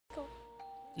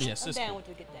Yes, I'm down cool. with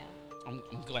you. Get down.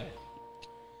 I'm glad.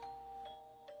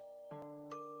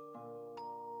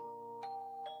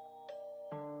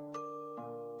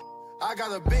 I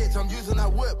got a bitch, I'm using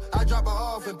that whip. I drop her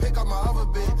off and pick up my other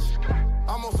bitch.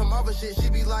 I'm on some other shit, she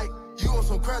be like, you on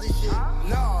some crazy shit.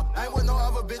 Nah, I ain't with no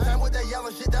other bitch, I'm with that yellow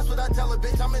shit. That's what I tell a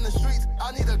bitch, I'm in the streets,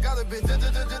 I need a gutter bitch.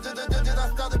 Did I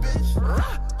start a bitch?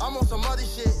 I'm on some other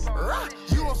shit.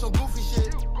 You on some goofy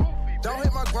shit. Don't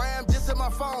hit my gram, just hit my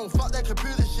phone. Fuck that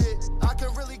computer shit. I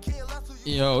can really care less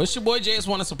who you. Yo, it's your boy JS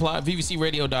Wanna Supply,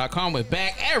 VVCRadio.com. We're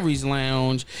back, Aries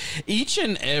Lounge. Each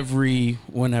and every,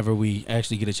 whenever we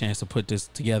actually get a chance to put this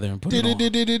together and put it on.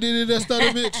 That's not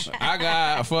a bitch. I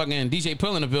got a fucking DJ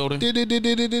Pill in the building.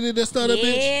 That's not a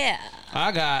bitch. Yeah.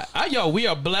 I got, we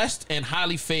are blessed and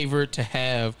highly favored to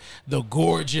have the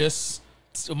gorgeous,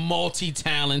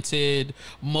 multi-talented,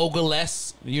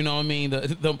 moguless, you know what I mean?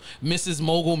 The Mrs.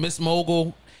 Mogul, Miss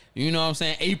Mogul, you know what I'm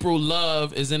saying? April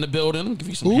Love is in the building. Let me give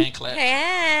you some hand claps.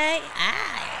 Hey.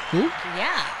 Who?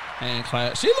 Yeah. Hand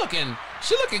claps. She looking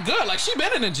good. Like she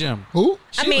been in the gym. Who?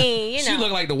 She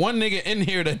look like the one nigga in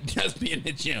here that does be in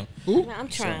the gym. Who? I'm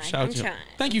trying. So, I'm trying.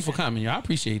 Thank you for coming, yo. I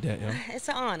appreciate that, yo. It's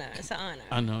an honor. It's an honor.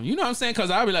 I know. You know what I'm saying? Because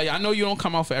I be like, I know you don't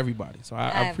come out for everybody, so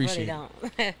I appreciate really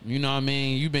it. don't. You know what I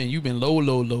mean? You've been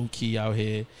low key out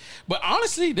here. But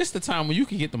honestly, this the time when you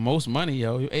can get the most money,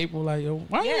 yo. April, like, yo,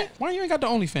 why you ain't got the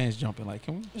OnlyFans jumping? Like,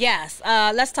 can we? Yes.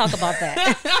 Let's talk about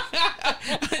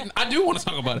that. I do want to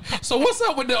talk about it. So what's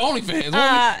up with the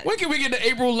OnlyFans? When can we get the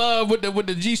April Love with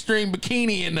the G-string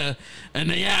bikini and the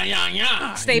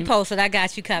yeah? Stay posted. I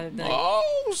got you covered, baby.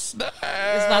 Oh snap!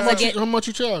 How much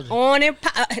you charging? On and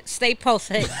stay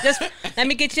posted. Just let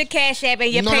me get your Cash App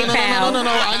and your PayPal. No.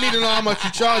 I need to know how much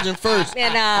you charging first.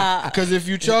 And because if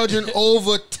you charging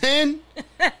over 10,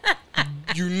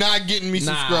 you're not getting me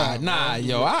subscribed. Nah,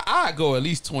 yo, I go at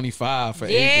least 25 for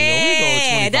April. Yo.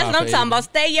 Yeah, We go 25 that's what I'm talking about.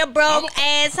 Stay your broke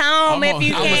ass home if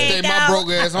you I'm gonna can't stay my broke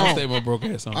ass I'm home. stay my broke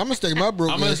ass home. I'm gonna stay my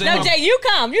broke ass No, home. Jay, you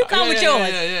come with yours.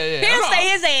 Yeah. He'll stay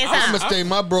his ass I'm home. gonna stay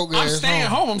my broke I'm ass staying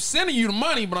home. home. I'm sending you the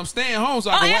money, but I'm staying home so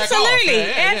I Oh, can whack absolutely,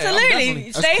 off.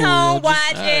 absolutely. Stay cool, home, yo.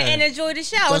 watch it, and enjoy the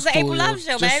show. It's an April Love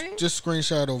show, baby. Just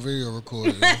screenshot or video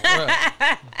record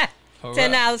it.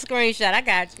 $10 screenshot. I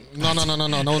got you.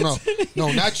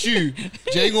 No, not you.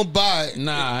 Jay gonna buy it.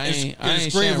 Nah, I ain't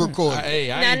screen sharing. record. I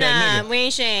ain't that nigga. We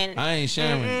ain't sharing. I ain't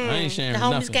sharing. I ain't sharing The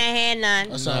homies nothing. can't have none.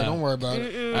 That's all right. Don't worry about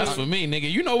it. That's for me, nigga.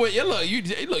 You know what? You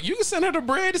can send her the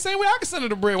bread the same way I can send her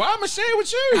the bread. Why I'ma share it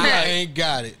with you? I ain't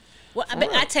got it. Well,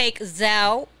 I take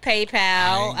Zelle,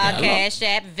 PayPal, Cash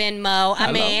App, Venmo. I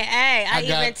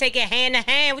even take it hand to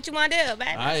hand. What you want to do,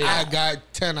 baby? I got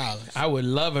 $10. I would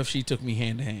love if she took me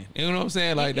hand to hand. You know what I'm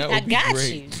saying? Like that would be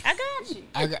great. I got you.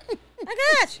 I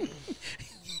got you.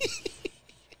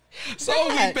 So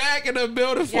we back in the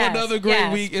building for another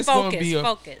great week. It's gonna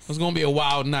be a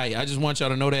wild night. I just want y'all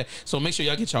to know that. So make sure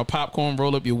y'all get y'all popcorn,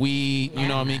 roll up your weed. You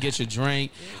know what I mean? Get your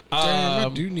drink.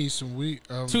 Damn, I do need some weed.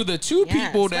 To the two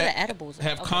people that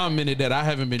have commented that I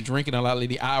haven't been drinking a lot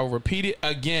lately, I'll repeat it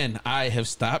again. I have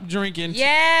stopped drinking 2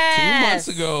 months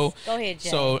ago. Go ahead, Jay.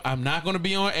 So I'm not gonna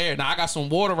be on air. Now I got some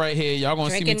water right here. Y'all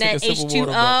gonna see me take a sip of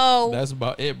water. But that's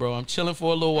about it, bro. I'm chilling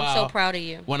for a little while. I'm so proud of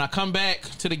you. When I come back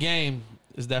to the game,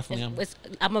 it's definitely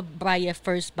I'm gonna buy your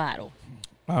first bottle.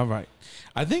 All right.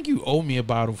 I think you owe me a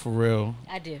bottle for real.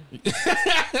 I do.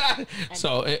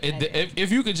 So if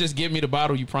you could just give me the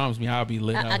bottle you promised me, I'll be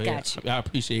lit out here. Got you. I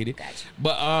appreciate it. Got you.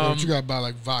 But you gotta buy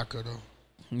like vodka though.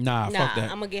 Nah, fuck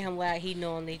that. I'm gonna get him what he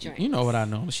normally drinks. You know what I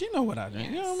know. She know what I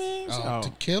drink. Yes. You know what I mean? So,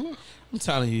 tequila? I'm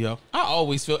telling you, yo.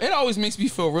 It always makes me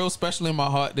feel real special in my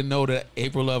heart to know that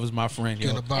April Love is my friend,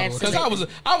 yo. Because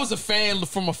I was a fan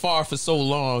from afar for so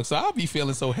long, so I'll be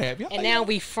feeling so happy. And now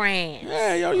we friends.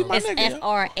 Yeah, yo, you my it's nigga.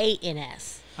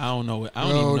 FRANS. I don't know it. I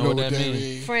don't even know what that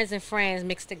means. Friends and friends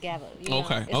mixed together.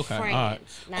 Okay. All right.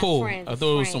 Not cool. friends, I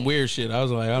thought it was some weird shit. I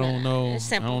was like, I don't know. It's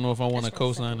I simple. don't know if I want to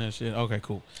co-sign that shit. Okay,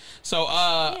 cool. So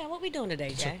what we doing today,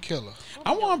 Jay? Tequila.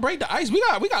 I want to break the ice. We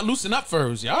got to loosen up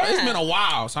first, y'all. It's been a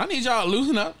while, so I need y'all to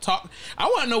loosen up. Talk. I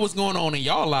want to know what's going on in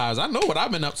y'all lives. I know what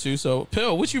I've been up to. So,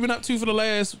 Pill, what you been up to for the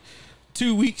last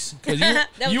 2 weeks? Because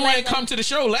you ain't come to the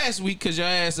show last week because your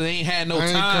ass ain't had no time. I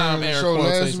ain't come to the show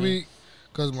last week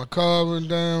because my car went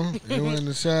down. It went in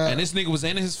the shop. And this nigga was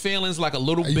in his feelings like a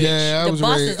little bitch. Yeah, I was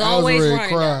ready to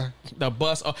cry. The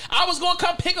bus. I was going to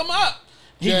come pick him up.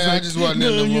 I just wasn't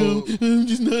in the mood. I'm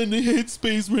just not in the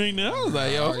headspace right now. I was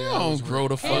like, yo, don't grow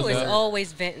the fuck up. He was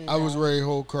always venting. I was ready to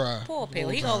whole cry. Poor Pill.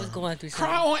 He always going through something.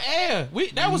 Cry on air.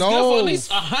 That was good for at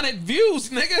least 100 views,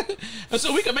 nigga. And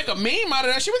so we can make a meme out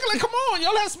of that shit. We can like, come on,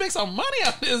 y'all, let's make some money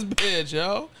out of this bitch,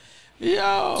 yo.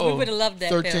 Yo. We would have loved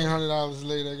that. $1,300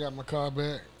 later, I got my car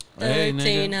back. Hey,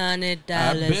 $1,300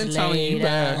 I've been telling you, later.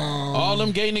 man. All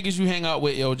them gay niggas you hang out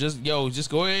with, just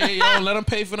go ahead, let them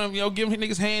pay for them, give them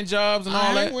niggas hand jobs and all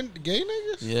I that. hang with the gay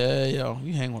niggas? Yeah,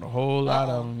 you hang with a whole lot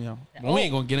of them, Well, we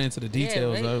ain't gonna get into the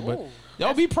details of it, but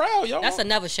y'all be proud, y'all. That's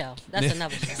another show. That's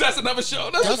another show. That's another show.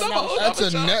 That's a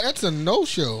no show. That's a no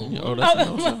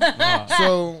show.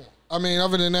 So I mean,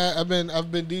 other than that, I've been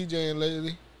DJing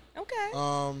lately.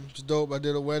 Okay. It's dope. I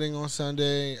did a wedding on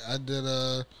Sunday. I did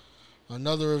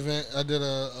another event. I did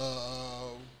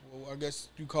I guess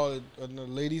you call it a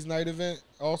ladies' night event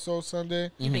also Sunday.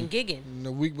 You've been gigging. And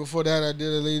the week before that, I did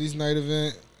a ladies' night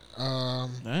event.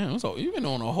 Damn, so you've been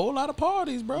on a whole lot of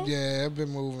parties, bro. Yeah, I've been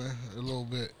moving a little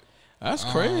bit. That's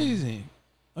crazy.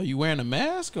 Are you wearing a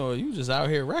mask or are you just out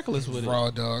here reckless with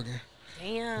raw dogging?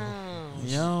 Damn.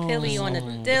 Yo. Pilly on the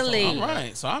dilly. All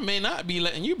right, so I may not be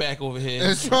letting you back over here.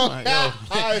 It's like,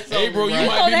 hey, bro, you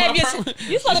might be my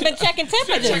You supposed to have been checking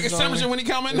temperatures. Checking temperature when he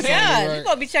come in. Yeah, Right. you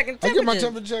supposed to be checking I temperatures. get my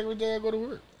temperature check every day I go to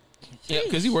work. Yeah,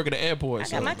 because you work at the airport. I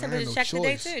So. got my temperature no checked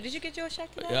today choice. too. Did you get yours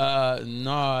checked today?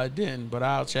 No, I didn't, but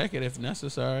I'll check it if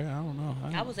necessary. I don't know.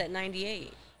 I was at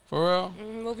 98. For real?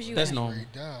 What was you That's at? normal.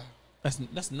 Great die.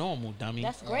 That's normal, dummy.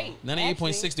 That's great.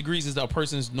 98.6 degrees is a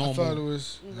person's normal. I thought it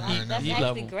was. That's heat actually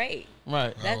level. great.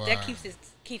 Right. That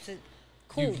keeps it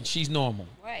cool. She's normal.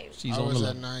 Right. She's I on was the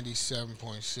at level. 97.6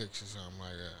 or something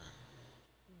like that.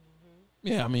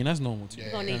 Yeah, I mean that's normal too.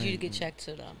 We're gonna need you to get checked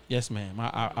too, though. Yes, ma'am.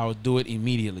 I'll do it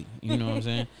immediately. You know what I'm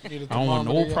saying? Need a I don't want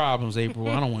no thermometer? problems, April.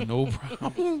 I don't want no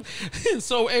problems.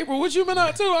 So, April, what you been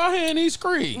up to out here in these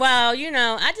streets? Well,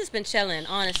 I just been chilling.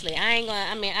 Honestly,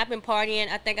 I've been partying.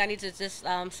 I think I need to just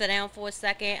sit down for a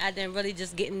second. I didn't really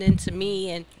just getting into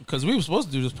me and. Because we were supposed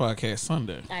to do this podcast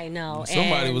Sunday. I know.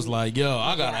 Somebody and was like, "Yo,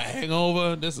 I got a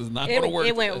hangover. This is not going to work."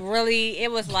 It went really.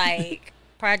 It was like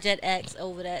Project X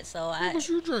over that. So What was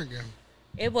you drinking?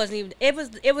 It wasn't even.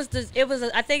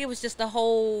 I think it was just the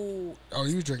whole. Oh,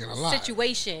 you was drinking a lot.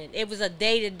 Situation. It was a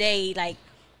day to day, like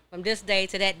from this day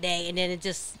to that day, and then it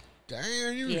just.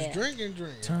 Damn, you was drinking.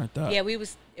 Turned up. Yeah, it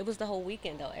was the whole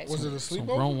weekend though. Actually. Was it a Some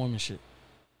sleepover? grown woman shit.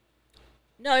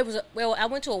 No, it was. I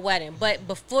went to a wedding, but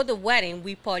before the wedding,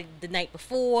 we partied the night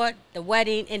before the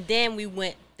wedding, and then we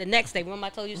went the next day. Remember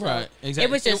I told you so? Right, exactly.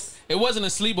 It was just. It wasn't a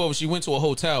sleepover. She went to a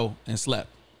hotel and slept.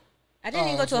 I didn't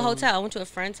even go to a hotel. I went to a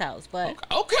friend's house, but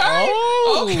Okay.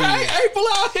 Oh. Okay. April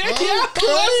out here. Yeah, Okay.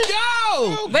 let's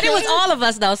go. but it was all of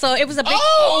us though, so it was a big.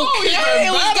 Oh, Okay, yeah,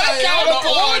 it was that kind of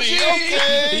party.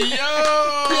 Okay.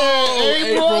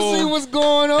 Yo, April, I see what's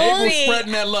going on. April See.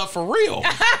 spreading that love for real.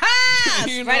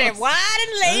 You Spread know, it wide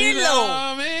and lay it you know low. what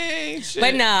I mean? Shit.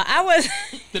 But no, I was.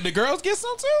 Did the girls get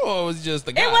some too, or was it just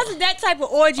the guys? It wasn't that type of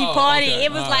orgy Oh, party. okay.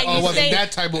 It was like Oh, it you wasn't say.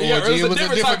 that type of orgy. Yeah, it was a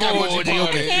different type of orgy. party.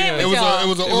 Okay. Yeah. It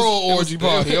was an oral orgy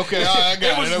party. Okay, all right, I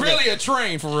got It was okay. really a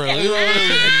train for real.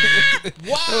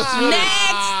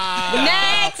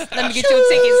 Next. Let me get your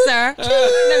ticket, sir.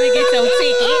 Let me get your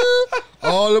ticket.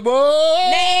 All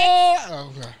aboard. Next.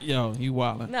 Okay. Yo, you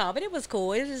wildin'. No, but it was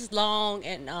cool. It was just long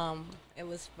and it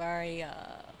was very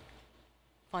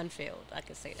fun filled. I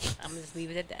could say that. I'm gonna just leave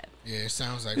it at that. Yeah, it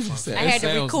sounds like fun. I had to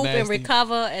sounds recoup and nasty.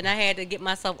 recover, and I had to get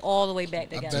myself all the way back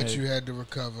I together. bet you had to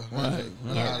recover. Right.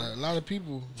 A lot of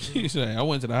people. You say I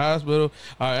went to the hospital.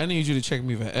 All right, I need you to check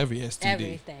me for every STD.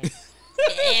 Everything.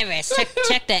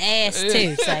 Check the ass too.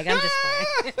 It's like I'm just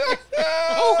playing.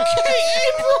 Okay,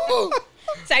 April.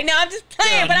 It's like no, I'm just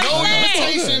playing, but I'm No playing.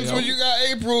 limitations Okay, when you got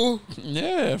April.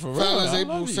 Yeah, for real. Fellas, I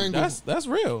April love you. single. That's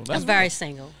real. That's I'm very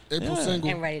single April Yeah. single.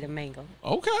 and ready to mingle.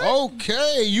 okay.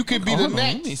 Okay, you could be the Hold on,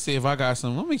 Let me next. see if I got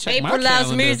some. Let me check April my loves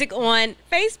calendar. music on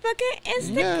Facebook and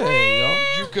Instagram.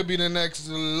 Yeah, You could be the next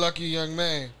lucky young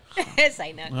man It's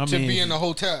like no. yo. I to mean, be in a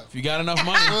hotel. if you got enough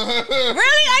money. Really?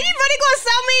 Are you really gonna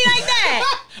sell me like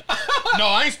that? No,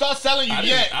 I ain't start selling you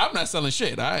yet. I'm not selling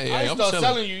shit. I I'm ain't start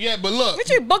selling you yet. But look, What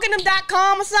you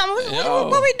bookingthem.com or something? Yo,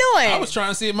 What we doing? I was trying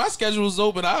to see if my schedule was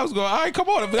open. I was going, all right, come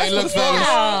on. If that's hey, what look, it's fellas.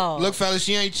 Wow. Look, fellas,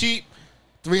 she ain't cheap.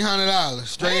 $300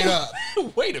 straight up.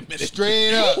 Wait a minute.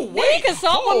 Straight up. Did he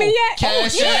consult with me yet?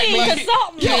 Cash you at didn't me. even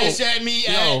consult me. Cash at me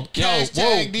at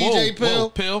hashtag DJ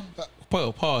Pill.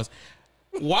 Pill, pause.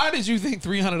 Why did you think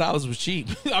 $300 was cheap?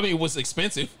 I mean, it was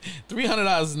expensive.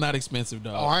 $300 is not expensive,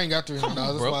 dog. Oh, I ain't got $300. Come on,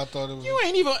 That's bro. why I thought it was. You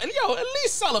ain't even, at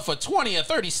least sell it for 20 or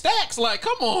 30 stacks. Like,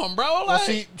 come on, bro. Well,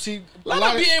 Like, see, let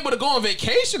her be able to go on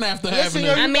vacation after listen, having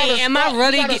yo, it. you I mean, gotta am I start-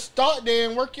 really You gotta get- start there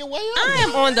and work your way up. I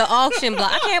am on the auction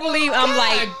block. I can't believe I'm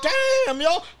like. God damn,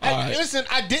 yo. right. Listen,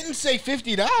 I didn't say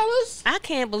 $50. I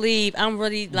can't believe I'm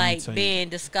really like tell you. being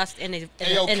discussed in a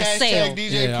Hey, yo, in a hashtag sale.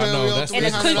 DJ Yeah, I Pill, know, yo, that's In a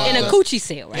 $300. coochie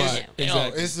sale right Right. now. Exactly.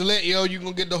 Exactly. it's lit, yo. You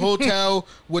gonna get the hotel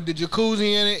with the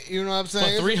jacuzzi in it. You know what I'm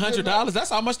saying? For $300, that's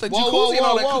how much the Whoa, jacuzzi and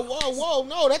all that. whoa!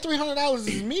 No, that $300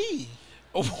 is me.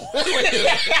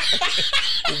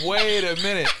 Wait a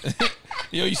minute.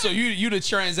 Yo, so you the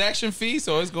transaction fee,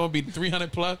 so it's gonna be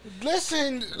 300 plus.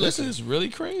 Listen. This is really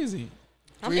crazy.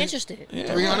 I'm interested. Yeah,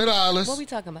 $300. What we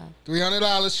talking about?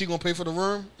 $300. She gonna pay for the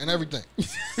room and everything.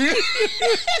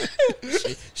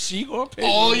 She gonna pay.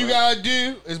 All you gotta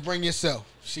do is bring yourself.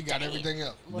 She got everything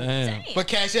else. Damn. But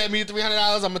cash at me the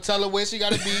 $300. I'm gonna tell her where she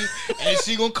gotta be, and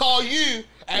she gonna call you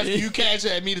after you cash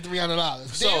at me the $300.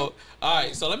 So, all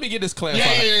right. So let me get this clarified.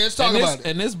 Yeah. Let's talk about it.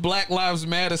 In this Black Lives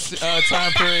Matter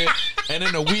time period, and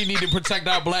then the we need to protect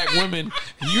our black women.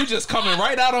 You just coming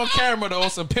right out on camera though,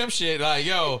 some pimp shit. Like,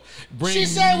 yo, bring. She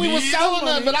said we me were the selling her,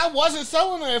 money. but I wasn't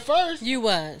selling her at first. You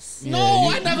was. Yeah, No,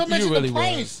 you- I never you mentioned really the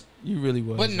price. was. You really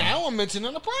was. But now I'm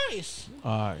mentioning the price.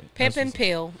 all right. Pimp That's and what's-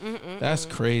 pill. That's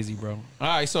crazy, bro. All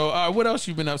right, so what else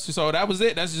you been up to? So that was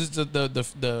it. That's just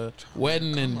the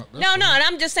wedding and No, and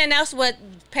I'm just saying that's what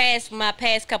my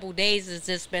past couple days has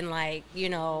just been like,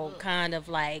 kind of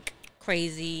like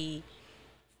crazy,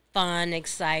 fun,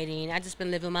 exciting. I just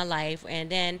been living my life, and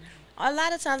then a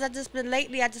lot of times I just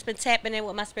been tapping in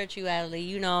with my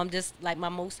spirituality. I'm just like my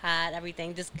most high,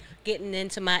 everything, just getting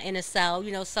into my inner self.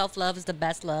 Self love is the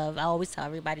best love. I always tell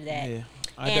everybody that. yeah.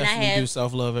 I And I definitely have- do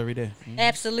self love every day.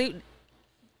 Absolutely.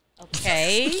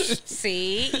 Okay.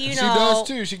 See, She does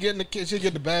too. She get in the kitchen. She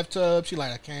get the bathtub. She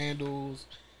light her candles.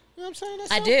 You know what I'm saying?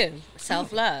 That's I self- do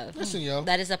self love. Listen, yo.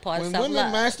 That is a part When of self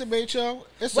women love. masturbate, yo,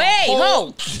 it's Wait, a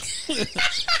whole, hold.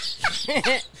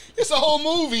 it's a whole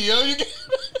movie, yo. You get,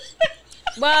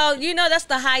 Well, that's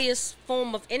the highest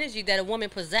form of energy that a woman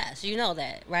possesses. You know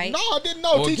that, right? no, I didn't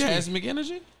know. Teach me. Orgasmic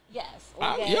energy. Yes.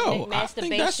 I Orgasmic think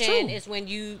that's masturbation true. is when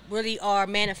you really are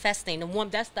manifesting. The woman,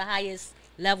 that's the highest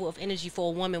level of energy for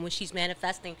a woman when she's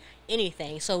manifesting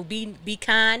anything. So be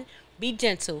kind, be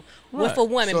gentle with Right. a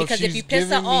woman, So because if she's you piss her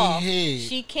giving me off, head.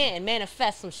 she can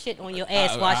manifest some shit on your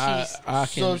ass while she's. I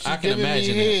So she's can giving me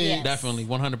imagine head. it. Yes. Definitely,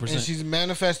 And 100%. she's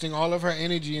manifesting all of her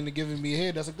energy into giving me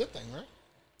head. That's a good thing, right?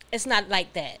 It's not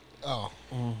like that. Oh,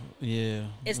 Yeah.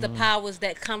 It's the powers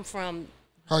that come from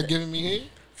her giving me head.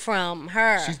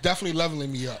 her. She's definitely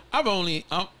leveling me up.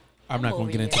 I'm not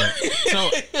gonna get into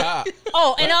over that. So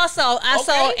Oh, and also,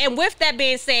 Okay. and with that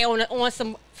being said, on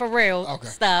some for real Okay.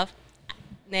 stuff,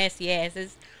 nasty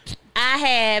asses, I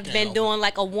have been doing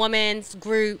like a woman's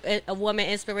group, a woman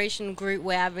inspiration group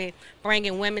where I've been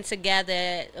bringing women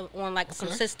together on like some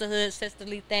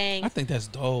sisterly thing. I think that's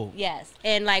dope. Yes,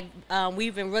 and like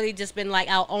we've been really just been like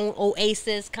our own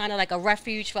oasis, kind of like a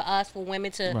refuge for us, for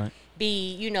women to Right.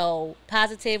 be,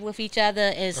 positive with each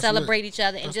other and celebrate each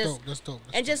other, and That's just dope. That's dope.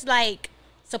 That's and just like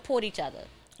support each other,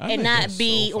 I and think not that's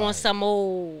be so on fire. some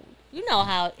old,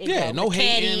 how it Yeah, goes, no the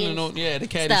catty hating and and the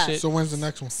catty stuff. shit. So when's the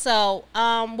next one? So,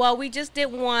 well, we just did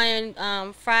one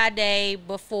Friday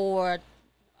before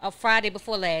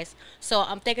last. So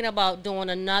I'm thinking about doing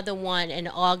another one in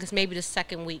August, maybe the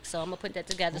second week. So I'm gonna put that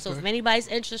together. So if Okay. anybody's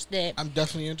interested, I'm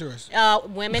definitely interested.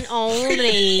 women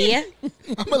only,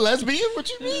 I'm a lesbian. What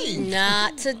you mean?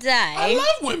 not today. I love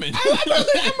women.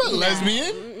 I'm a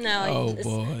lesbian. No, Oh, it's,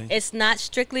 boy. it's not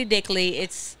strictly dickly.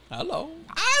 It's Hello.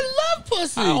 I love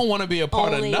pussy. I don't want to be a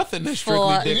part of Only nothing that's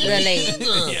for strictly dick. the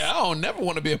ladies. Yeah, I don't never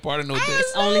want to be a part of no dick.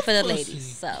 only for the pussy.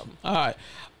 ladies. So All right.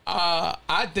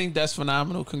 I think that's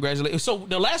phenomenal. Congratulations. So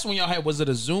the last one y'all had, was it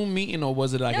a Zoom meeting or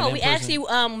was it like no, an we in-person?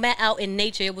 actually met out in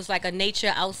nature. It was like a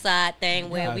nature outside thing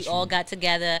where we Got all you. got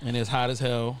together. And it's hot as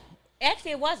hell.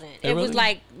 Actually, it wasn't. It It was really?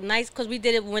 like nice because we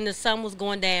did it when the sun was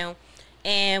going down,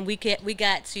 and we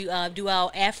got to do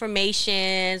our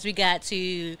affirmations. We got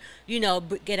to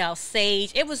get our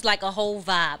sage. It was like a whole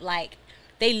vibe. Like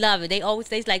they love it. They always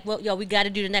say like, well, yo, we got to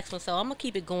do the next one. So I'm gonna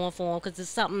keep it going for them because it's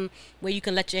something where you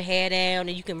can let your hair down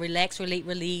and you can relax,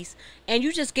 release, and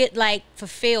you just get like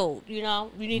fulfilled. You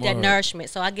need that Word. nourishment.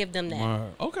 So I give them that.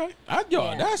 Word. Okay.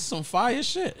 Yeah. That's some fire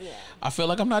shit. Yeah. I feel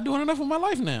like I'm not doing enough with my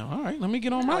life now. All right, let me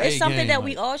get on my It's A something game. that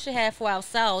we Like, all should have for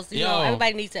ourselves. You know, Yo.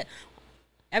 everybody needs that.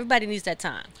 Everybody needs that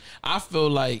time. I feel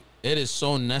like it is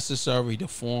so necessary to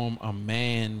form a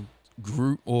man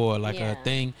group or like Yeah. a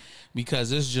thing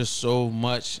because it's just so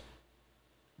much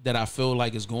that I feel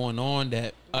like is going on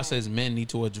that us as men need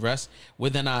to address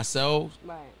within ourselves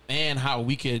Right. and how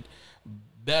we could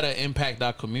better impact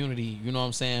our community, you know what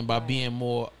I'm saying, by being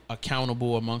more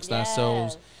accountable amongst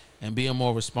ourselves Yes. and being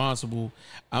more responsible.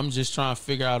 I'm just trying to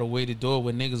figure out a way to do it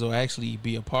where niggas will actually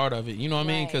be a part of it. You know what I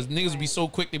mean? Right, Because niggas will be so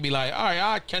quick to be like, all right,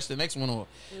 I'll catch the next one or,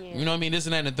 you know what I mean? This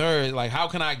and that and the third. Like, how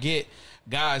can I get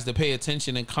guys to pay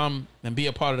attention and come and be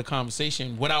a part of the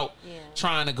conversation without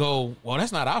trying to go, well,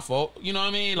 that's not our fault. You know what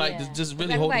I mean? Like, just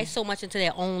really holding. Everybody's so much into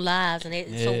their own lives, and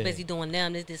they're so busy doing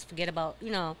them, they just forget about,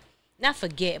 not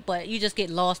forget, but you just get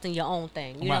lost in your own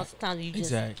thing. You know, sometimes you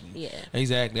just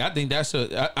exactly. I think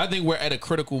I think we're at a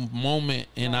critical moment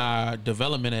in our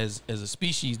development as a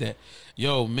species that,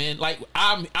 men, like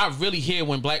I really hear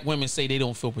when black women say they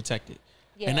don't feel protected,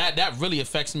 and that really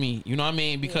affects me. You know what I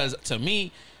mean? Because to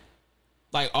me,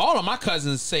 like all of my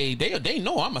cousins say they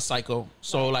know I'm a psycho.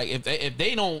 So like if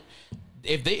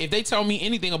they tell me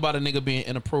anything about a nigga being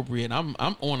inappropriate, I'm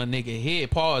on a nigga head.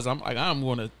 Pause. I'm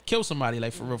gonna kill somebody,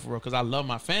 like for real, because I love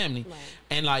my family. Right.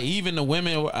 And like even the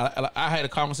women, I had a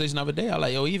conversation the other day. I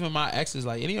like, even my exes,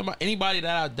 like anybody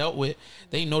that I dealt with,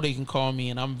 they know they can call me,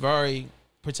 and I'm very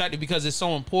protected because it's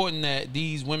so important that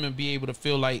these women be able to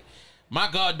feel like my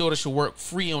goddaughter should work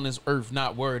free on this earth,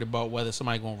 not worried about whether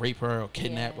somebody gonna rape her or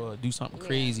kidnap her or do something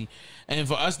crazy. And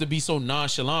for us to be so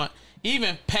nonchalant,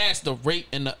 even past the rape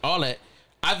and all that.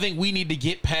 I think we need to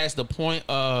get past the point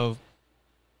of,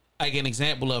 like an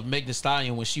example of Meg Thee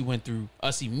Stallion when she went through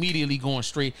us immediately going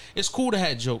straight. It's cool to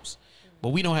have jokes, but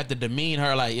we don't have to demean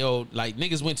her like, like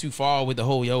niggas went too far with the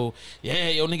whole,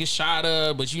 niggas shot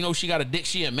her, but she got a dick,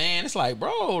 she a man. It's like,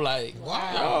 bro, like,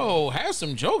 have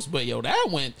some jokes, but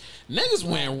niggas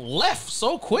went left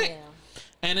so quick. Yeah.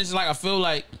 And it's like, I feel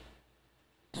like,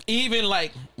 even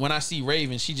like when I see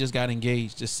Raven, she just got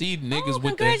engaged. To see niggas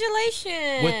with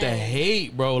the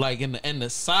hate, bro. Like in the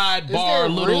sidebar,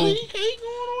 really hate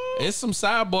going on? It's some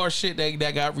sidebar shit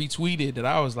that got retweeted that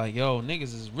I was like,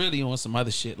 niggas is really on some other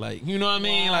shit. Like, you know what I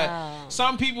mean? Like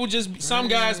some people some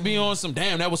guys be on some,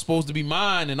 damn, that was supposed to be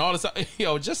mine and all this.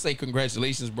 Just say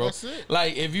congratulations, bro. That's it.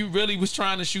 Like if you really was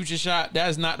trying to shoot your shot,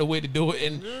 that's not the way to do it.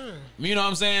 And you know what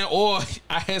I'm saying? Or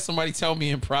I had somebody tell me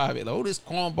in private, like, this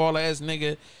cornball ass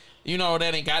nigga,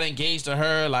 that ain't got engaged to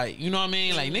her. Like, you know what I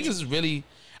mean? Like niggas is really,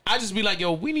 I just be like,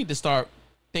 we need to start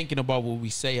thinking about what we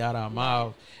say out our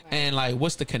mouth. And like,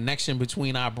 what's the connection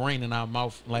between our brain and our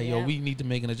mouth? Like, we need to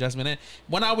make an adjustment. And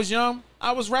when I was young,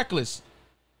 I was reckless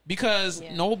because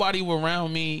nobody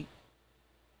around me,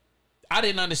 I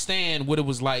didn't understand what it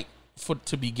was like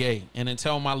to be gay. And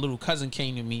until my little cousin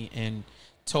came to me and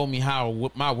told me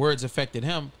how my words affected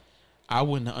him, I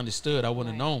wouldn't have understood. I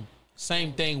wouldn't have known.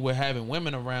 Same thing with having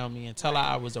women around me. Until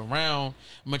I was around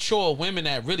mature women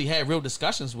that really had real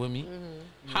discussions with me,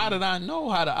 how did I know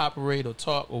how to operate or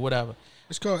talk or whatever?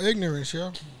 It's called ignorance,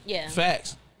 yo. Yeah.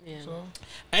 Facts. Yeah. So.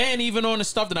 And even on the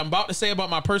stuff that I'm about to say about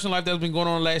my personal life that's been going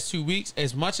on the last 2 weeks,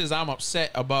 as much as I'm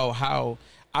upset about how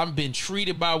I've been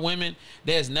treated by women,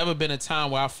 there's never been a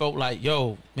time where I felt like,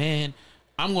 man,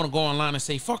 I'm going to go online and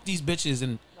say, fuck these bitches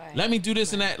and let me do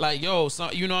this and that. Like, you know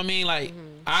what I mean? Like,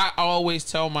 I always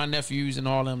tell my nephews and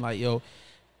all them, like,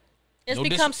 it's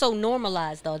become so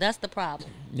normalized, though. That's the problem.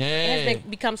 Yeah. It has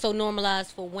become so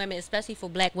normalized for women, especially for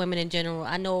black women in general.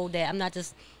 I know that I'm not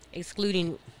just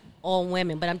excluding all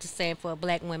women, but I'm just saying for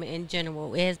black women in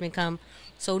general. It has become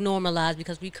so normalized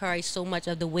because we carry so much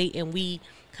of the weight, and we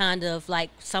kind of,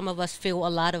 like, some of us fill a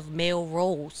lot of male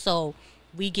roles. So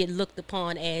we get looked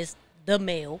upon as the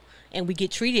male, and we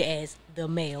get treated as the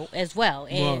male as well.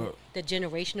 And the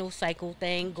generational cycle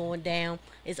thing going down,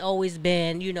 it's always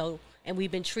been, and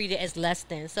we've been treated as less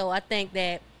than. So I think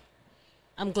that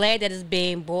I'm glad that it's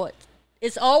being brought.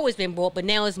 It's always been brought, but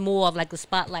now it's more of like a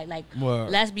spotlight. Like,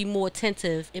 let's be more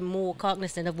attentive and more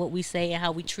cognizant of what we say and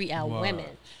how we treat our women.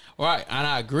 Right, and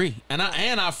I agree, and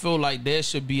I feel like there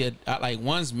should be like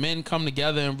once men come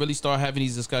together and really start having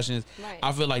these discussions. Right.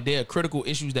 I feel like there are critical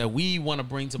issues that we want to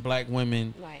bring to black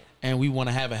women, and we want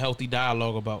to have a healthy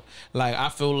dialogue about. Like, I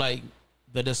feel like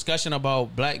the discussion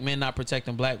about black men not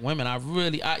protecting black women,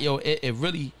 it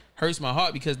really hurts my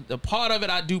heart because the part of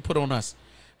it I do put on us,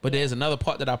 but there's another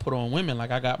part that I put on women. Like,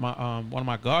 I got my one of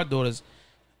my goddaughters,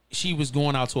 she was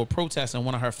going out to a protest, and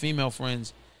one of her female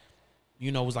friends,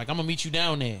 was like, I'm gonna meet you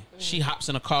down there. She hops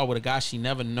in a car with a guy she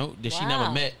never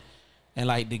met, and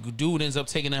like the dude ends up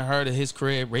taking her to his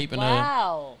crib, raping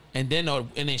her. And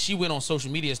then she went on social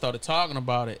media and started talking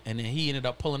about it, and then he ended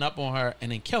up pulling up on her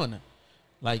and then killing her.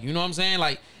 Like, you know what I'm saying?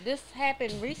 Like, this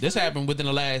happened recently. This happened within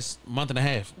the last month and a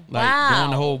half. Like,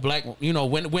 during the whole black, when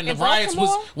the riots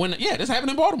Baltimore? This happened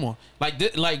in Baltimore.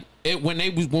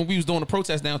 When we was doing the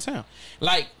protest downtown.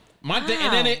 Like, my thing,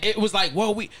 and then it was like,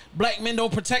 well, black men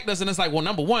don't protect us, and it's like, well,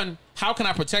 number one, how can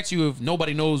I protect you if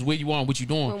nobody knows where you are and what you're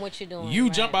doing? What you're doing,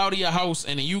 you jump out of your house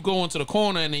and then you go into the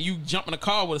corner and then you jump in a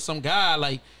car with some guy,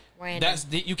 like,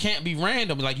 you can't be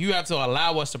random. Like, you have to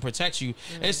allow us to protect you.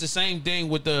 It's the same thing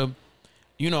with the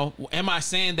You know, am I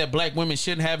saying that black women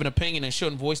shouldn't have an opinion and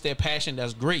shouldn't voice their passion?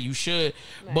 That's great. You should.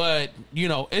 Right. But, you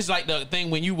know, it's like the thing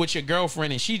when you with your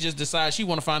girlfriend and she just decides she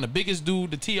want to find the biggest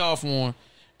dude to tee off on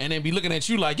and then be looking at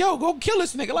you like, yo, go kill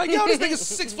this nigga. Like, yo, this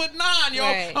nigga's 6'9", yo.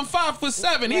 Right. I'm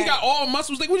 5'7". Right. He's got all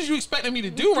muscles. Like, what did you expecting me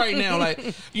to do right now?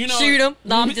 Like, you know. Shoot him.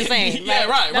 No, I'm just saying. Yeah,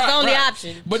 right. That's the only right.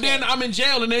 option. But then I'm in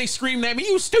jail and they screaming at me,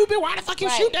 you stupid. Why the fuck you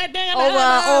shoot that damn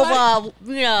over,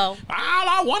 you know. All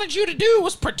I wanted you to do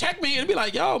was protect me and be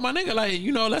like, yo, my nigga, like,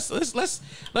 you know,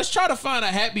 let's try to find a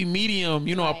happy medium,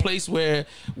 you know, a place where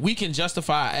we can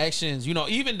justify our actions, you know,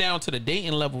 even down to the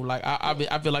dating level. Like, I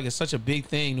feel like it's such a big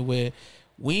thing where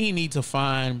we need to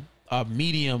find a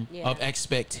medium of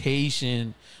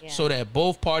expectation so that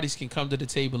both parties can come to the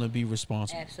table and be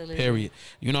responsible. Absolutely. Period.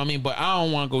 You know what I mean? But I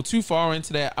don't want to go too far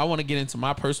into that. I want to get into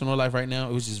my personal life right now.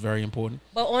 It was just very important.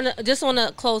 But on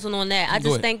a closing on that, I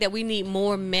just think that we need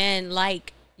more men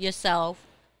like yourself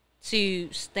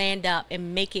to stand up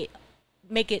and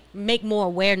make more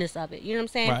awareness of it. You know what I'm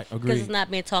saying? Right, agreed. Because it's not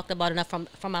being talked about enough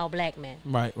from our black men.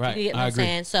 Right. You get what I'm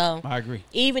saying? So I agree.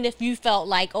 Even if you felt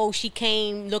like, oh, she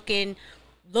came looking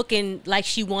like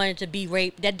she wanted to be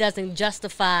raped, that doesn't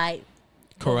justify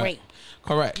rape.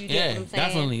 Correct. Yeah,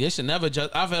 definitely. It should never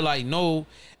I feel like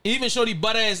even shorty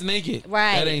butt ass naked.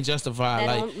 Right. That ain't justified. That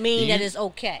like, don't mean that it's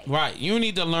okay. Right. You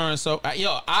need to learn. So,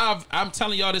 I'm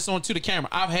telling y'all this on to the camera.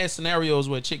 I've had scenarios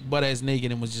where a chick butt ass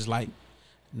naked and was just like,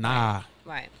 nah.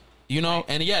 Right. You know,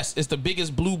 and yes, it's the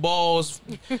biggest blue balls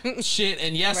shit.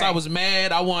 And yes, I was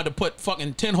mad. I wanted to put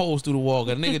fucking 10 holes through the wall.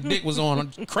 The nigga dick was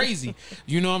on crazy.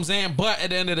 You know what I'm saying? But at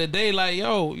the end of the day, like,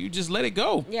 yo, you just let it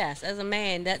go. Yes, as a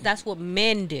man, that's what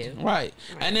men do. Right.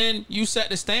 And then you set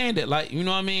the standard. Like, you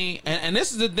know what I mean? And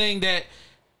this is the thing that,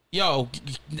 yo,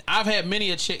 I've had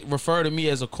many a chick refer to me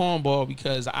as a cornball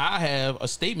because I have a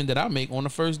statement that I make on the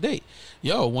first date.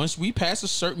 Yo, once we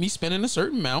pass me spending a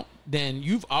certain amount, then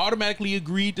you've automatically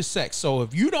agreed to sex. So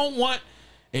if you're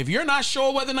not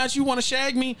sure whether or not you want to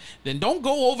shag me, then don't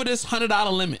go over this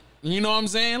 $100 limit. You know what I'm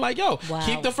saying? Like, yo,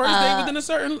 keep the first date within a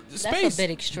certain space. That's a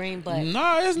bit extreme, but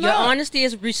no, it's not. Your honesty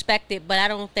is respected, but I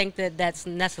don't think that that's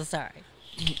necessary.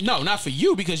 No, not for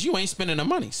you because you ain't spending the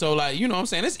money. So, like, you know what I'm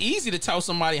saying? It's easy to tell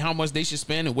somebody how much they should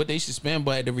spend and what they should spend,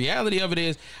 but the reality of it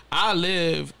is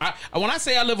when I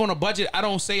say I live on a budget, I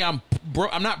don't say I'm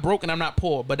not broke and I'm not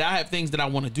poor, but I have things that I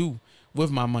want to do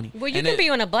with my money. Well, you can be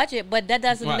on a budget, but that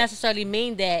doesn't necessarily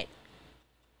mean that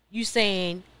you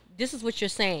saying this is what you're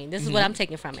saying. This is what I'm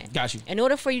taking from it. Got you. In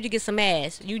order for you to get some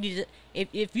ass, you need to,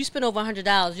 if you spend over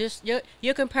 $100,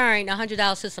 you're comparing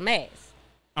 $100 to some ass.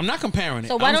 I'm not comparing it.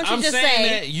 So why don't you just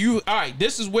say that all right,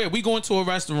 this is where we go into a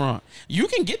restaurant. You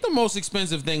can get the most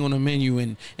expensive thing on the menu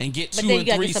and get 2 and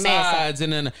 3 sides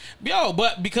and then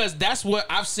but because that's what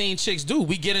I've seen chicks do.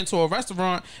 We get into a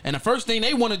restaurant and the first thing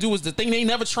they want to do is the thing they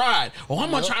never tried. Oh,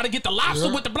 I'm gonna try to get the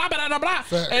lobster with the blah blah blah blah.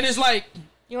 And it's like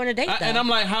you're on a date, though. And I'm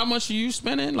like, how much are you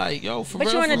spending? Like, yo, for real.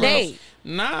 But you're on a date.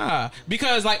 Nah,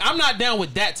 because like I'm not down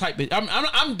with that type of.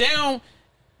 I'm down.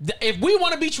 If we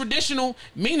want to be traditional,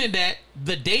 meaning that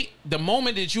the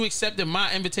moment that you accepted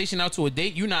my invitation out to a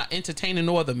date, you're not entertaining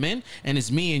no other men, and it's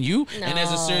me and you, and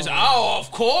there's a serious. Oh, of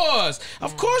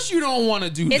course, you don't want to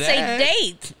do that. It's a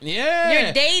date. Yeah,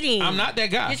 you're dating. I'm not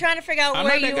that guy. You're trying to figure out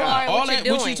where you are and what you're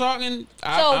doing. What you talking?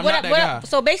 I'm not that guy.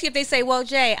 So basically, if they say, "Well,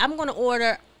 Jay, I'm going to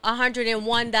order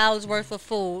 $101 worth of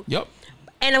food," yep,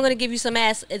 and I'm going to give you some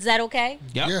ass, is that okay?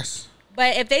 Yep. Yes.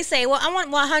 But if they say, well, I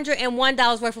want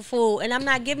 $101 worth of food, and I'm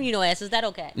not giving you no ass, is that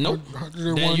okay? Nope.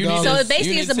 So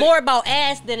basically, it's more about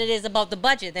ass than it is about the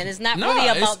budget. Then it's not really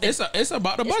about it's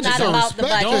about the budget. It's not about the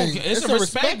budget. It's a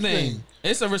respect thing.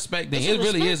 It's a respect thing. It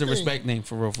really is a respect thing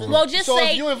for real. Well, just so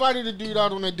say if you invited a dude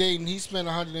out on a date and he spent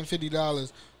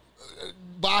 $150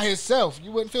 by himself,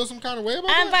 you wouldn't feel some kind of way about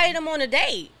that? I invited him on a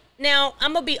date. Now,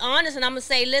 I'm going to be honest and I'm going to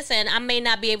say, listen, I may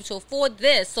not be able to afford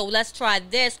this, so let's try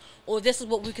this, or this is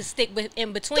what we can stick with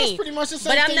in between. That's pretty much the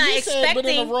same thing you said, but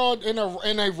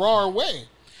in a raw way.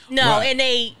 No, in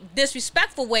a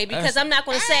disrespectful way, because I'm not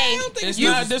going to say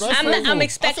I'm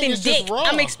expecting dick.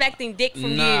 I'm expecting dick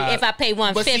from you if I pay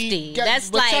 $150.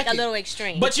 That's like a little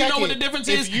extreme. But you know what the difference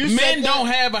is? Men don't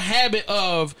have a habit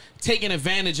of taking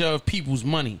advantage of people's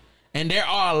money. And there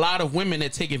are a lot of women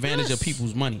that take advantage of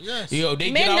people's money. Yes. You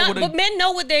know, but men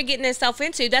know what they're getting themselves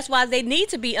into. That's why they need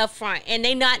to be upfront, and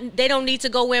they don't need to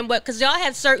go in, but because y'all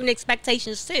have certain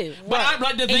expectations too.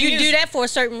 But the thing you do that for a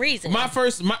certain reason. All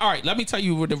right, let me tell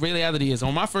you what the reality is.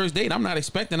 On my first date, I'm not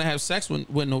expecting to have sex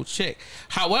with no chick.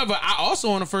 However, I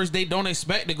also on the first date don't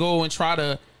expect to go and try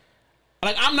to.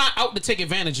 Like, I'm not out to take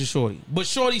advantage of shorty, but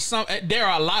shorty. There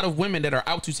are a lot of women that are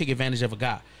out to take advantage of a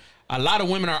guy. A lot of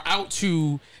women are out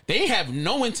to, they have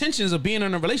no intentions of being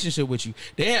in a relationship with you.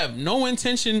 They have no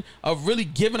intention of really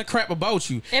giving a crap about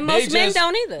you. And most men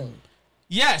don't either.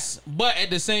 Yes, but at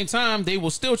the same time, they will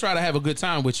still try to have a good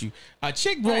time with you. A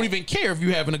chick won't even care if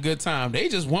you're having a good time. They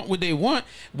just want what they want,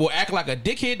 will act like a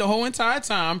dickhead the whole entire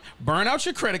time, burn out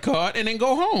your credit card, and then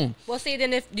go home. Well, see,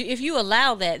 then if you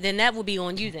allow that, then that will be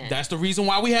on you then. That's the reason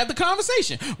why we have the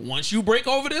conversation. Once you break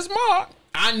over this mark,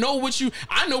 I know what you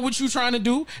trying to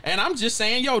do, and I'm just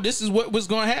saying, yo, this is what was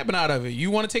going to happen out of it. You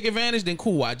want to take advantage, then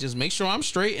cool. I just make sure I'm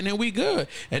straight, and then we good,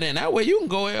 and then that way you can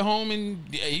go at home and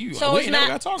you. So it's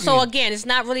not. So again, it's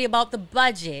not really about the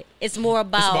budget. It's more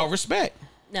about. It's about respect.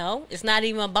 No, it's not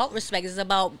even about respect. It's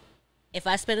about if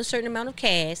I spend a certain amount of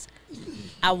cash,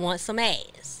 I want some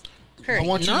ass. I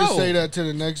want you to say that to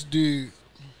the next dude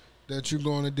that you're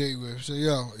going to date with. Say,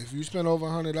 yo, if you spend over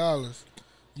 $100,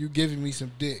 you giving me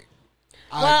some dick.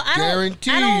 Well, I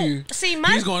guarantee you. See,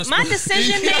 my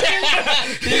decision making.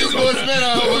 He's going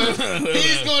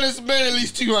to spend at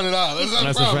least $200.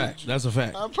 That's a fact. That's a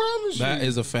fact. I promise you. That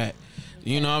is a fact.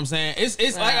 You know what I'm saying? It's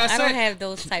like I said. I don't have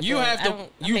those type. You have to.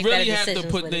 You really have to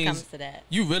put things.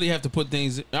 You really have to put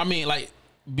things. I mean, like,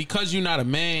 because you're not a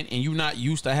man and you're not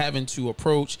used to having to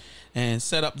approach and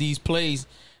set up these plays,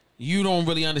 you don't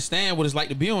really understand what it's like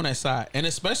to be on that side. And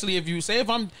especially if you say,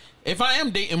 if I am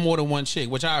dating more than one chick,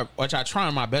 which I try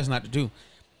my best not to do,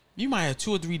 you might have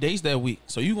 2 or 3 dates that week.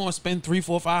 So you gonna spend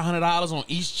 $300, $400, $500 on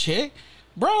each chick?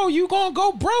 Bro, you gonna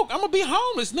go broke. I'm gonna be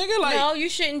homeless, nigga. Like, no, you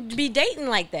shouldn't be dating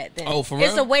like that then. Oh, for real?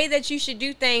 It's a way that you should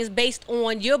do things based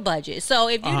on your budget. So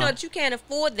if you know that you can't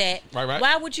afford that, right.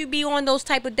 Why would you be on those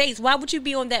type of dates? Why would you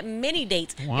be on that many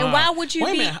dates? Wow. And why would you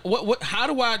Wait a minute. What how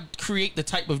do I create the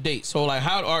type of date? So like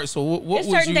what there's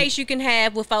certain dates you can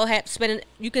have without spending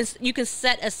you can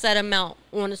set a set amount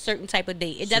on a certain type of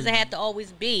date. It doesn't have to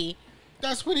always be.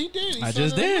 That's what he did. I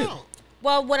just did.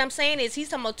 Well, what I'm saying is he's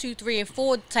talking about 2, 3, and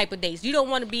 4 type of dates. You don't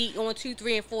want to be on 2,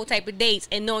 3, and 4 type of dates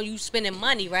and knowing you spending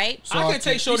money, right? So I can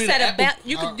take Shorty to Apple.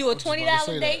 You could do a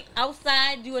 $20 date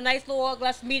outside, do a nice little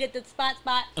let's meet at the spot.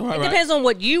 Right, it depends on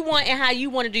what you want and how you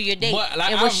want to do your date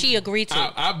and what she agreed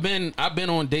to. I've been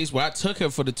on dates where I took her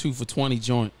for the 2 for $20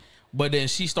 joint. But then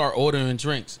she started ordering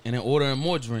drinks and then ordering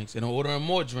more drinks and ordering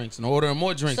more drinks and ordering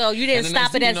more drinks. So you didn't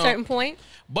stop it at a certain point?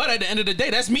 But at the end of the day,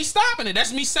 that's me stopping it.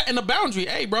 That's me setting a boundary.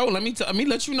 Hey, bro, let me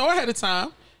let you know ahead of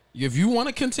time. If you want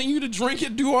to continue to drink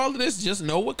and do all of this, just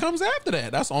know what comes after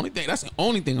that. That's the only thing. That's the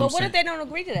only thing I'm saying. But what if they don't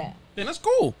agree to that? Then that's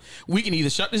cool. We can either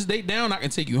shut this date down, I can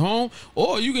take you home,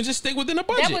 or you can just stick within the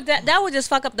budget. That would just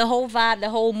fuck up the whole vibe, the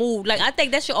whole mood. Like, I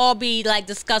think that should all be like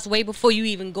discussed way before you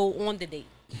even go on the date.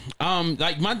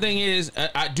 Like my thing is,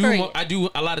 I do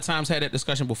a lot of times have that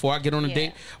discussion before I get on a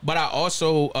date, but I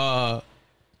also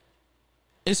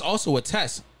it's also a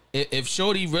test. If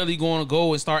Shorty really going to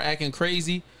go and start acting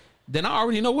crazy, then I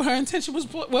already know what her intention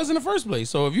was in the first place.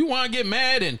 So if you want to get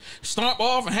mad and stomp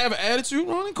off and have an attitude,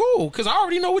 well, then cool, because I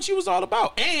already know what you was all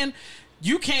about. And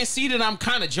you can't see that I'm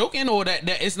kind of joking or that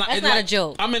it's not. That's not a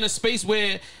joke. I'm in a space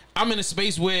where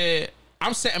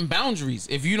I'm setting boundaries.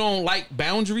 If you don't like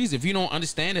boundaries, if you don't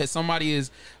understand that somebody is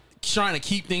trying to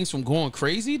keep things from going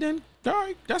crazy, then all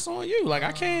right, that's on you. Like,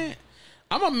 I can't.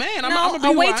 I'm a man.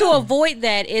 A way to avoid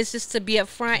that is just to be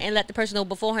upfront and let the person know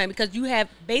beforehand, because you have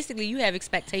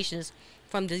expectations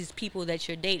from these people that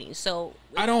you're dating. So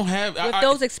I don't have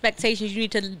those expectations. You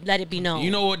need to let it be known.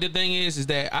 You know what the thing is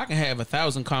that I can have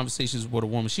 1,000 conversations with a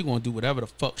woman. She gonna do whatever the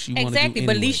fuck she want to do. Exactly,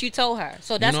 but at least you told her.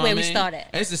 So that's where we start at.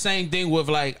 It's the same thing with,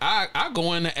 like, I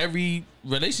go into every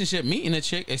relationship meeting a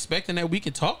chick expecting that we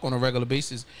can talk on a regular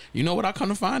basis. You know what I come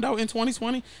to find out in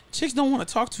 2020? Chicks don't want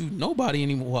to talk to nobody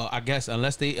anymore. Well, I guess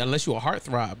unless you're a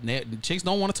heartthrob. Chicks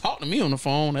don't want to talk to me on the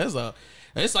phone. It's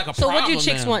like a problem. So what do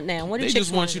chicks want now? What do chicks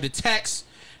just want you to text.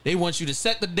 They want you to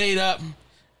set the date up,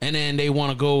 and then they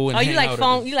want to go and hang out.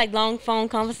 Phone? You like long phone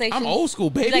conversations? I'm old school,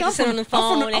 baby. You like to sit on the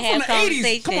phone and have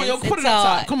conversations. Come on, yo, put it up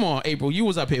top. Come on, April. You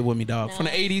was up here with me, dog. From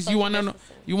the 80s, you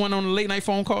want on the late night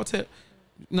phone call tip?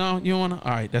 No, you want to?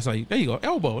 All right, that's all you. There you go.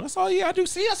 Elbow. That's all you gotta do.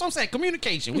 See, that's what I'm saying.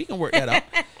 Communication. We can work that out.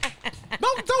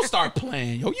 Don't start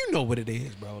playing, yo. You know what it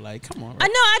is, bro. Like, come on. Bro. I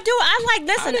know, I do.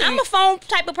 Listen, I'm a phone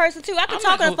type of person too. I can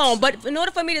talk on the phone, but in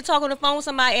order for me to talk on the phone with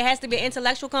somebody, it has to be an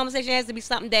intellectual conversation. It has to be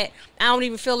something that I don't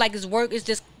even feel like is work. It's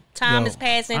just Time is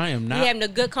passing. I am not. We having a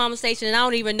good conversation, and I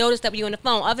don't even notice that we on the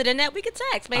phone. Other than that, we can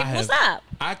text, baby. What's up?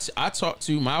 I talk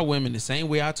to my women the same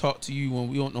way I talk to you when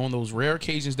we on those rare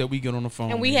occasions that we get on the phone.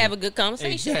 And we have a good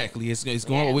conversation. Exactly. It's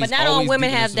going always. But not all always women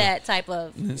deep in have this that type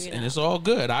of. and it's all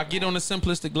good. I get on a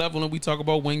simplistic level and we talk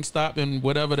about Wingstop and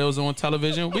whatever that was on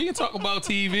television. We can talk about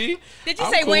TV. Did you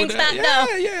say cool with Wingstop that.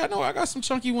 though? Yeah. I know. I got some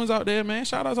chunky ones out there, man.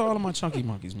 Shout out to all of my chunky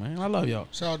monkeys, man. I love y'all.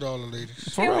 Shout out to all the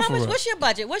ladies. For real, for real. What's your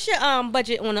budget? What's your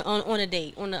budget on a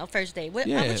date, on a first date? How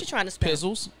much you trying to spend?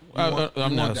 Pizzles. I'm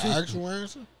I'm not not the actual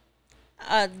answer.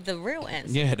 The real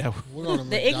answer. Yeah, that. We're going to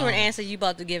The ignorant answer you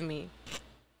about to give me.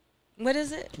 What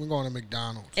is it? We're going to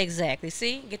McDonald's. Exactly.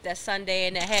 See, get that Sunday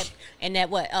and that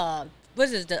what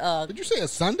is the Did you say a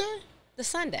Sunday? the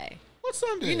Sunday? What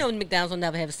Sunday? You know McDonald's will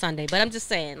never have a Sunday, but I'm just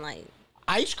saying like.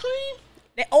 ice cream?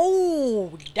 Oh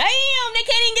damn! They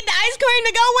can't even get the ice cream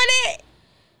to go with it.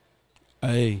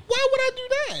 Hey, Why would I do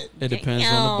that? it depends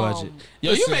on the budget.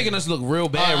 Yo, Listen, you making us look real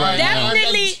bad right now.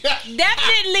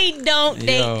 Definitely don't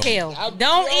date Kill. I'm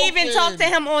Don't even joking. talk to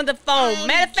him on the phone. I'm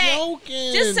Matter of fact,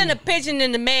 joking. just send a pigeon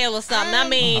in the mail or something. I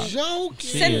mean, joking.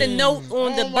 send a note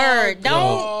on the Oh my bird. Don't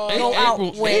God. go out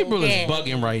with April is yeah.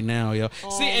 bugging right now, yo.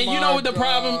 See, and you my know what the God.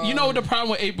 problem? You know what the problem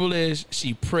with April is?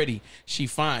 She pretty, she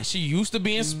fine. She used to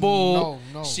being spoiled.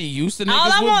 No. She used to niggas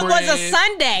All I with want bread. was a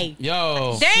Sunday.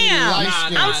 Yo, Damn,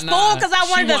 light-skinned. I'm spoiled because I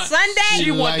wanted a Sunday.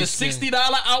 She want the light-skinned.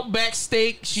 $60 Outback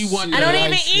steak. She want. I don't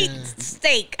even light-skinned. eat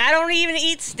steak. I don't even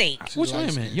eat steak. Which wait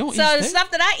a minute, you don't So eat the steak?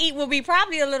 stuff that I eat will be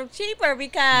probably a little cheaper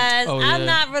because Oh, I'm yeah.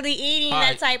 not really eating All that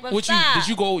right. type of What stuff.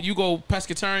 you go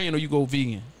pescatarian or you go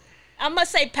vegan? I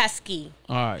must say pesky.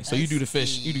 All right, so you do the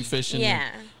fish. You do fish. And Yeah.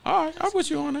 all right, I'll put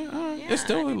you on that. All right, Yeah, it's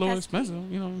still I a think little that's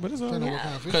expensive, you know, but it's all Depending on right. what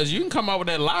kind of fish. Because you can come out with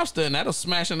that lobster and that'll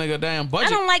smash a nigga damn budget.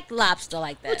 I don't like lobster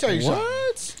like Let me that. tell you something.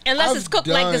 What? Unless I've it's cooked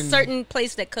like a done- certain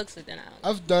place that cooks it. Then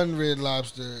I've done red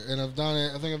lobster, and I've done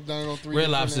it. I think I've done it on 3 Red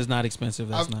different- lobster is not expensive.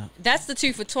 That's I've- not. that's the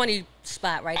 2 for $20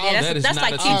 spot right Oh, there. That is That's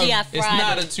not like a TGI It's Friday.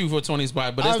 not a 2 for $20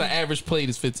 spot, but it's the I've- average plate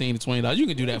is $15 to $20. You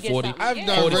can do that get 40. something. I've Yeah.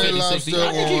 done 40, red 50, 60. lobster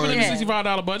I can keep it in the Yeah.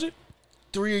 $65 budget.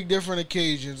 3 different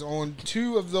occasions. On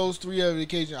 2 of those 3 other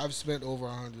occasions, I've spent over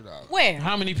 $100. Where?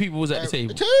 How many people was at the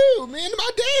table? 2, man, my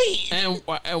date.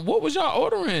 And what was y'all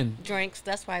ordering? Drinks.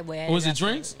 That's probably where. Was it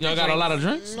drinks? Y'all got a lot of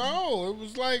drinks? No, it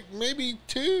was like maybe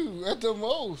 2 at the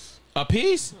most. A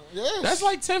piece? Yes. That's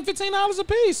like $10, $15 a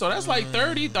piece. So that's like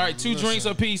 30. All right, 2 drinks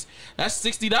a piece. That's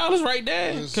 $60 right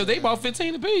there. Because they bought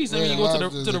 15 a piece. And Red then you go lobster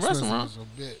to is the expensive restaurant. as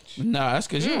a bitch. Nah, that's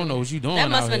because you don't know what you doing. That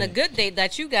must out have been a here. good date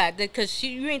that you got because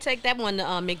you ain't take that one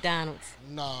to McDonald's.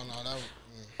 No, that was.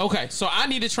 Okay, so I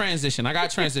need to transition. I got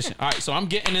to transition. All right, so I'm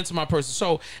getting into my person.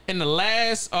 So in the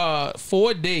last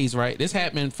 4 days, right? This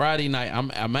happened Friday night.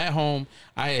 I'm at home.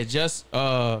 I had just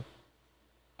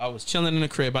I was chilling in the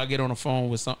crib. I get on the phone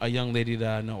with a young lady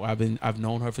that I know. I've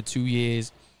known her for 2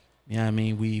 years. You know what I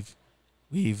mean?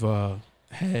 We've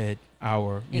had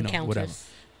our Encounters. whatever.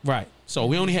 Right. So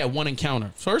we only had one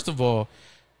encounter. First of all,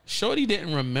 Shorty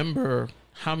didn't remember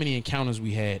how many encounters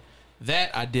we had.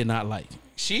 That I did not like.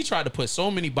 She tried to put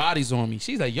so many bodies on me.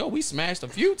 She's like, yo, we smashed a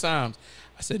few times.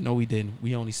 I said, no, we didn't.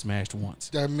 We only smashed once.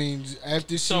 That means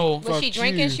after So- she Was she fucked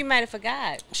drinking? you, She might have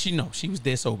forgot. She was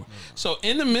dead sober. So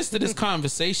in the midst of this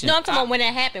conversation. No, I'm talking about when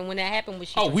that happened. When that happened, was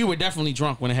she? Oh, drunk? we were definitely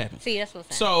drunk when it happened. See, that's what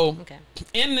I'm saying. So okay.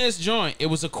 in this joint, it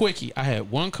was a quickie. I had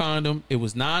one condom. It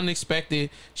was non-expected.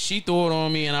 She threw it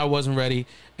on me, and I wasn't ready.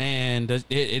 And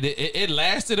it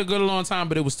lasted a good long time,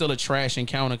 but it was still a trash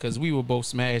encounter because we were both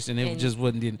smashed, and it And just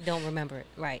wasn't. Don't remember it.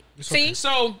 Right. okay. See?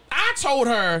 So I told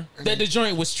her that the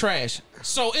joint was trash.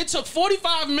 So it took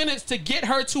 45 minutes to get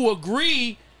her to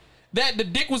agree that the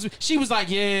dick was. She was like,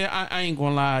 "Yeah, I ain't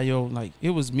gonna lie, yo. Like it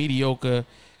was mediocre."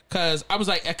 Cause I was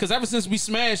like, cause ever since we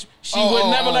smashed, she would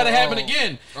never let it happen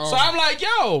again. So I'm like,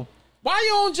 yo, why you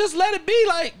don't just let it be?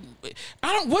 Like,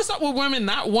 I don't. What's up with women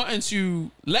not wanting to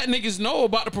let niggas know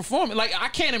about the performance? Like, I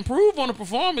can't improve on the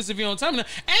performance if you don't tell me that.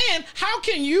 And how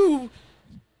can you?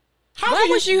 Why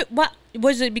was you? What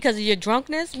was it? Because of your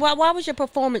drunkenness? Why was your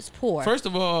performance poor? First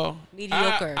of all,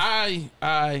 Mediocre. I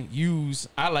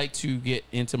like to get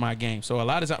into my game. So a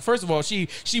lot of times, first of all, she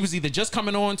was either just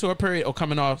coming on to her period or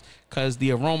coming off because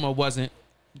the aroma wasn't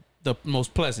the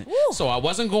most pleasant. Woo. So I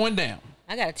wasn't going down.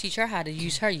 I gotta teach her how to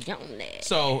use her unit.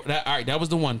 So that all right, that was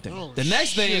the one thing. Oh, the next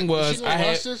shit. thing Is was she gonna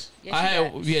watch this?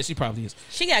 yeah, she probably is.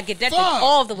 She gotta get that Fuck. thing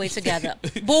all the way together.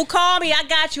 Boo, call me. I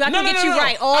got you. I can get you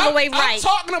right, all the way right. I'm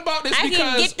talking about this I because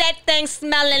can get that thing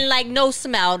smelling like no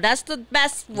smell. That's the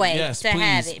best way yes, to please,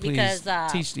 have it please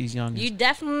because teach these young. you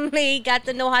definitely got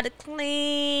to know how to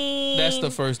clean. That's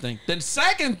the first thing. The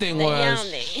second thing The was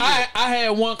yummy. I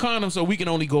had one condom, so we can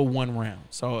only go one round.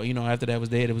 So after that was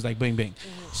dead, it was like bing bing.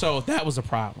 So that was a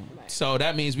problem. So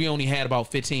that means we only had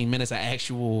about 15 minutes of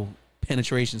actual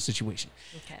penetration situation.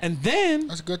 Okay. And then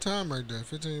That's a good time right there.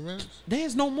 15 minutes.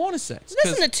 there's no morning sex.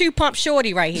 Listen to Two Pump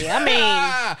Shorty right here. I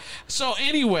mean, so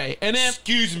anyway, and then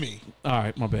Excuse me. all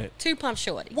right, my bad. Two Pump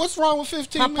Shorty. What's wrong with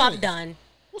 15 Pump minutes? Pump done.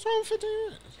 What's wrong with 15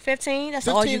 minutes? 15. That's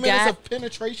 15 all you minutes got. of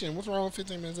penetration. What's wrong with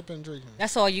 15 minutes of penetration?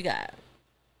 That's all you got.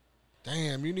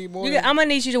 Damn, you need more. I'm gonna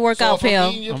need you to work So out, if I'm Pill.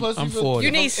 eating your I'm- pussy I'm for- 40. You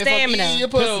if need I'm- if I'm stamina. eating your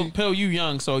pussy. Pill, you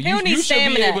young, so He don't need you should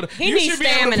stamina. be able to. He you needs should be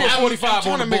able to stamina. put I'm 45 I'm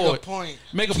trying on to the make a board. point.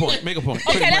 Make a point. Make a point.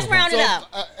 Okay, let's round So it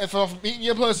up. if I'm eating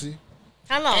your pussy,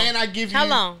 How long? and I give How you-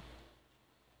 long?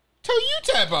 till you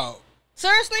tap out.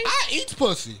 Seriously? I eat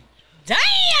pussy. Damn!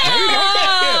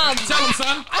 Tell him,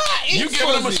 son. I eat You giving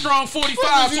him a pussy. strong What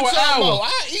 45 is to you an talking hour. about?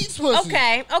 I eat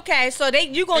pussy. Okay. So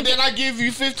you gonna And then I give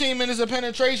you 15 minutes of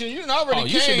penetration. You done already Oh,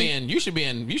 came. you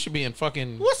should be in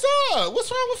fucking. What's up? What's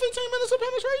wrong with 15 minutes of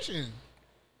penetration?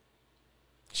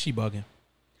 She bugging.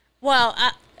 well,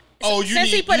 Oh, you since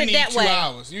need, he put you it need that 2 way.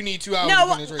 hours. You need 2 hours No, of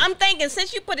penetration. I'm thinking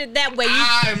since you put it that way,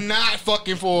 I'm not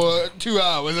fucking for 2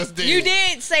 hours. That's dead. you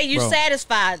did say you Bro.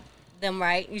 satisfied them,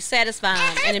 right? You satisfied them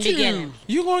in the had to. beginning.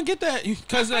 You gonna get that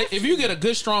because if you get a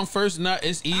good strong first nut,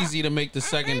 it's easy to make the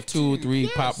second 2 or 3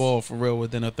 pop off for real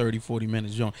within a 30-40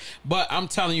 minutes joint. But I'm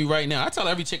telling you right now, I tell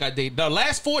every chick I date, the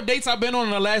last 4 dates I've been on in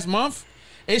the last month,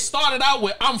 it started out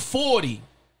with I'm 40.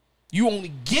 You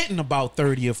only getting about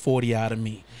 30 or 40 out of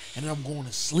me, and then I'm going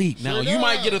to sleep. Now you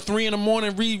might get a 3 in the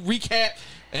morning recap,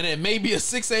 and then maybe a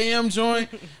 6 a.m. joint,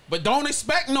 but don't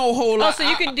expect no whole Oh, lot. so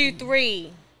you can do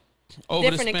 3 over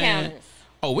different the span. encounters.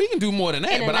 Oh, we can do more than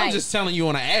that, In a but I'm night. just telling you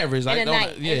on an average. Like, a don't,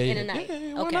 night. yeah, In yeah, a night.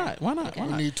 yeah, why Okay. not? Why not? Okay. Why I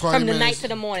not? need 20 From the night minutes. to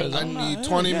the morning. I I'm need not-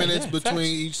 20 yeah, minutes yeah, between facts.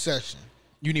 each session.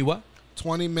 You need what?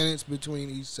 20 minutes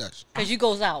between each session. Cause you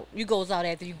goes out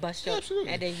after you bust your,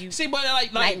 Absolutely. and then you See, but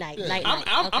like night.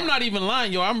 I'm Okay. not even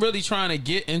lying, yo. I'm really trying to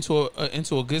get into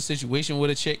a good situation with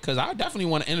a chick because I definitely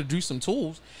want to introduce some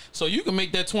tools. So you can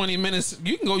make that 20 minutes.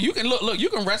 You can look. You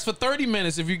can rest for 30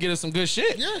 minutes if you get her some good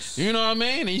shit. Yes. You know what I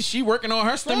mean? And she working on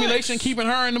her stimulation, keeping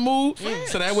her in the mood,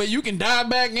 so that way you can dive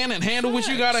back in and handle what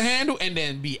you gotta handle, and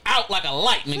then be out like a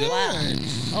light, nigga.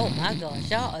 Oh my gosh,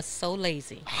 y'all are so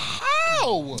lazy.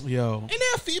 How? Yo. And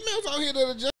there are females out here that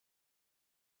are just